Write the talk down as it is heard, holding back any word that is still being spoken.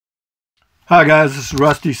Hi guys, this is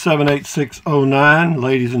Rusty 78609,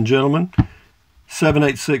 ladies and gentlemen,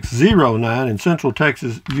 78609 in Central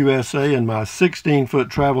Texas, USA, in my 16-foot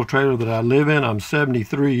travel trailer that I live in. I'm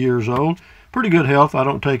 73 years old. Pretty good health. I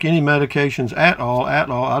don't take any medications at all. I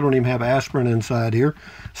don't even have aspirin inside here.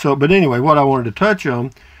 But anyway, what I wanted to touch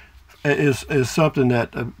on is something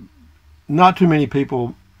that not too many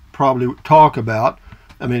people probably talk about.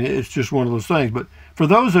 I mean, it's just one of those things. But for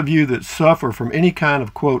those of you that suffer from any kind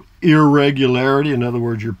of, quote, irregularity, in other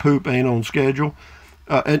words, your poop ain't on schedule,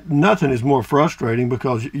 nothing is more frustrating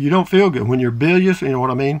because you don't feel good. When you're bilious, you know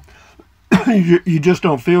what I mean? you just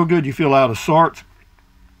don't feel good. You feel out of sorts.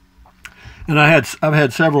 And I've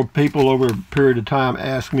had several people over a period of time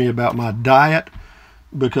ask me about my diet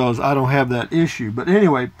because I don't have that issue. But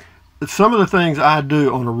anyway, some of the things I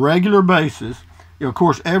do on a regular basis, of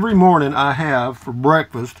course, every morning I have for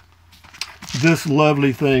breakfast this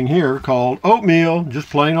lovely thing here called oatmeal, just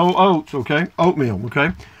plain old oats, okay? Oatmeal,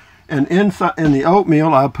 okay? And in the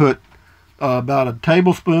oatmeal, I put about a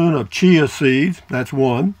tablespoon of chia seeds, that's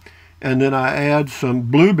one. And then I add some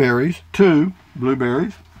blueberries, 2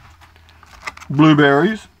 blueberries.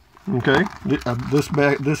 Okay?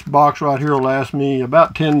 This box right here will last me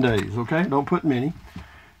about 10 days, okay? Don't put many.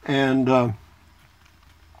 And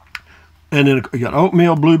then you got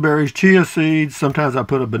oatmeal, blueberries, chia seeds. Sometimes I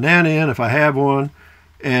put a banana in if I have one.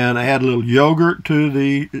 And I add a little yogurt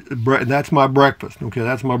to that's my breakfast. Okay,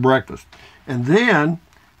 that's my breakfast. And then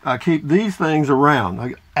I keep these things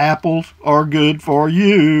around. Apples are good for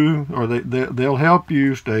you, or they'll help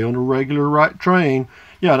you stay on the regular right train.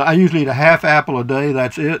 Yeah, I usually eat a half apple a day.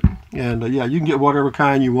 That's it. And yeah, you can get whatever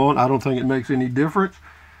kind you want. I don't think it makes any difference.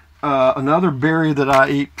 Another berry that I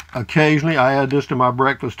eat occasionally, I add this to my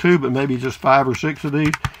breakfast too, but maybe just 5 or 6 of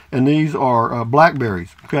these. And these are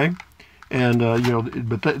blackberries, okay? And,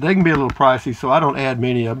 but they can be a little pricey, so I don't add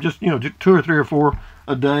many of them. Just, just 2 or 3 or 4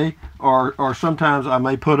 a day. Or sometimes I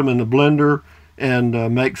may put them in the blender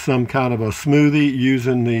and make some kind of a smoothie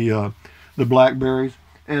using the blackberries.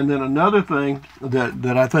 And then another thing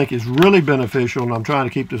that I think is really beneficial, and I'm trying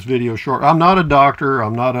to keep this video short. I'm not a doctor.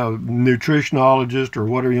 I'm not a nutritionologist or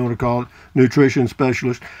whatever you want to call it, nutrition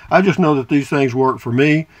specialist. I just know that these things work for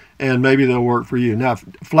me, and maybe they'll work for you. Now,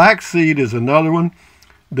 flaxseed is another one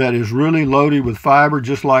that is really loaded with fiber,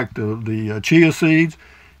 just like the chia seeds.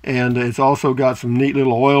 And it's also got some neat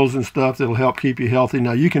little oils and stuff that'll help keep you healthy.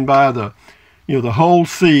 Now, you can buy the whole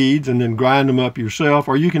seeds and then grind them up yourself,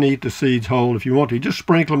 or you can eat the seeds whole if you want to. Just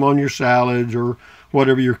sprinkle them on your salads or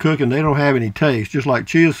whatever you're cooking. They don't have any taste, just like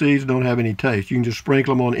chia seeds don't have any taste. You can just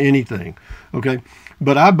sprinkle them on anything, okay?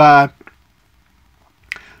 But I buy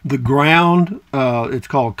the ground, it's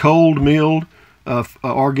called cold milled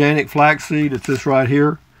organic flaxseed. It's this right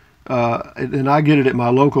here. And I get it at my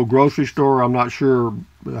local grocery store. I'm not sure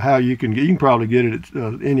how you can probably get it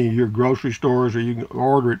at any of your grocery stores, or you can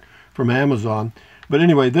order it from Amazon. But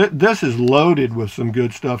anyway, this is loaded with some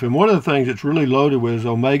good stuff. And one of the things it's really loaded with is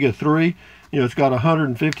omega-3. It's got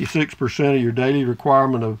 156% of your daily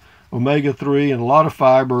requirement of omega-3 and a lot of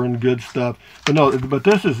fiber and good stuff. But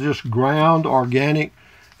this is just ground organic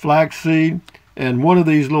flaxseed. And one of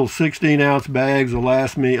these little 16-ounce bags will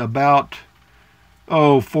last me about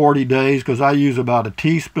 40 days, because I use about a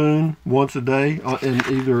teaspoon once a day,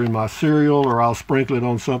 either in my cereal, or I'll sprinkle it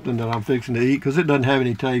on something that I'm fixing to eat, because it doesn't have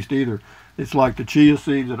any taste either. It's like the chia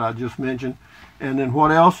seeds that I just mentioned. And then what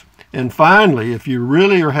else? And finally, if you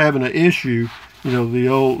really are having an issue, the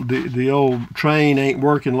old train ain't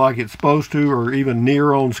working like it's supposed to, or even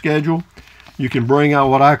near on schedule, you can bring out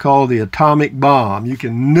what I call the atomic bomb. You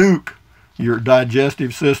can nuke your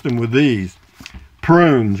digestive system with these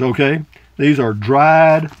prunes, okay? These are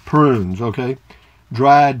dried prunes, okay?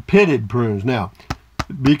 Dried pitted prunes. Now,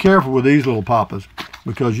 be careful with these little papas,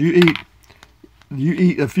 because you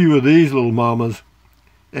eat a few of these little mamas,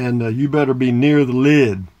 and you better be near the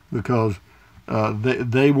lid, because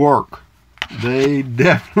they work. They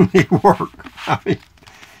definitely work. I mean,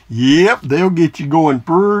 yep, they'll get you going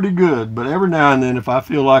pretty good. But every now and then, if I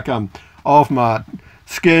feel like I'm off my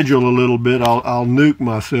schedule a little bit, I'll nuke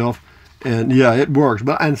myself. And yeah, it works.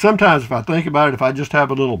 And sometimes if I think about it, if I just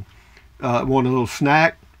have want a little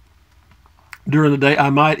snack during the day,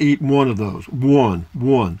 I might eat one of those. One.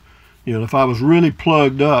 If I was really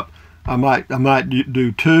plugged up, I might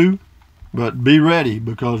do 2, but be ready,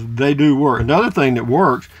 because they do work. Another thing that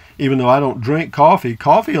works, even though I don't drink coffee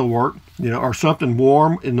will work, or something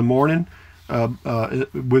warm in the morning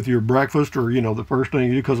with your breakfast, or the first thing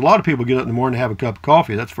you do, because a lot of people get up in the morning and have a cup of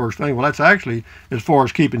coffee. That's the first thing. Well, that's actually, as far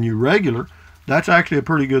as keeping you regular, that's actually a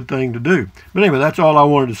pretty good thing to do. But anyway, that's all I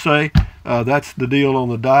wanted to say. That's the deal on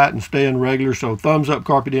the diet and staying regular. So thumbs up,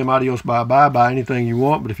 carpe diem, adios, bye-bye. Buy anything you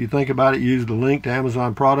want. But if you think about it, use the link to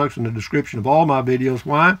Amazon products in the description of all my videos.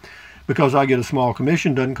 Why? Because I get a small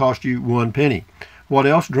commission. Doesn't cost you 1 penny. What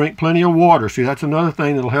else? Drink plenty of water. See, that's another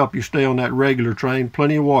thing that'll help you stay on that regular train.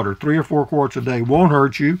 Plenty of water. 3 or 4 quarts a day won't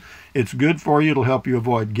hurt you. It's good for you. It'll help you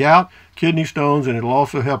avoid gout, kidney stones, and it'll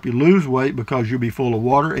also help you lose weight because you'll be full of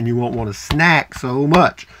water and you won't want to snack so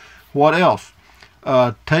much. What else?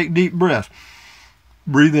 Take deep breaths.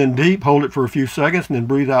 Breathe in deep, hold it for a few seconds, and then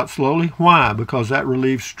breathe out slowly. Why? Because that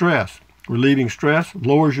relieves stress. Relieving stress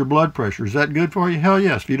lowers your blood pressure. Is that good for you? Hell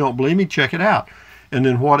yes. If you don't believe me, check it out. And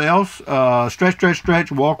then what else? Stretch, stretch,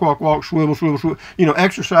 stretch, walk, walk, walk, swivel, swivel, swivel. You know,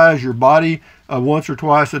 exercise your body once or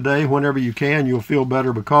twice a day whenever you can. You'll feel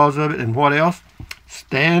better because of it. And what else?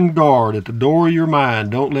 Stand guard at the door of your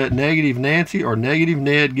mind. Don't let negative Nancy or negative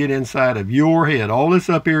Ned get inside of your head. All this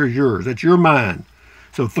up here is yours. That's your mind.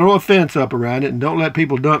 So throw a fence up around it and don't let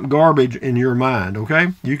people dump garbage in your mind, okay?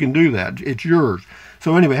 You can do that. It's yours.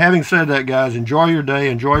 So anyway, having said that, guys, enjoy your day,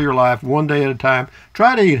 enjoy your life, one day at a time.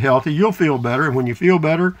 Try to eat healthy. You'll feel better. And when you feel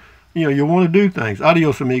better, you know, you'll want to do things.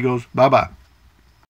 Adios, amigos. Bye-bye.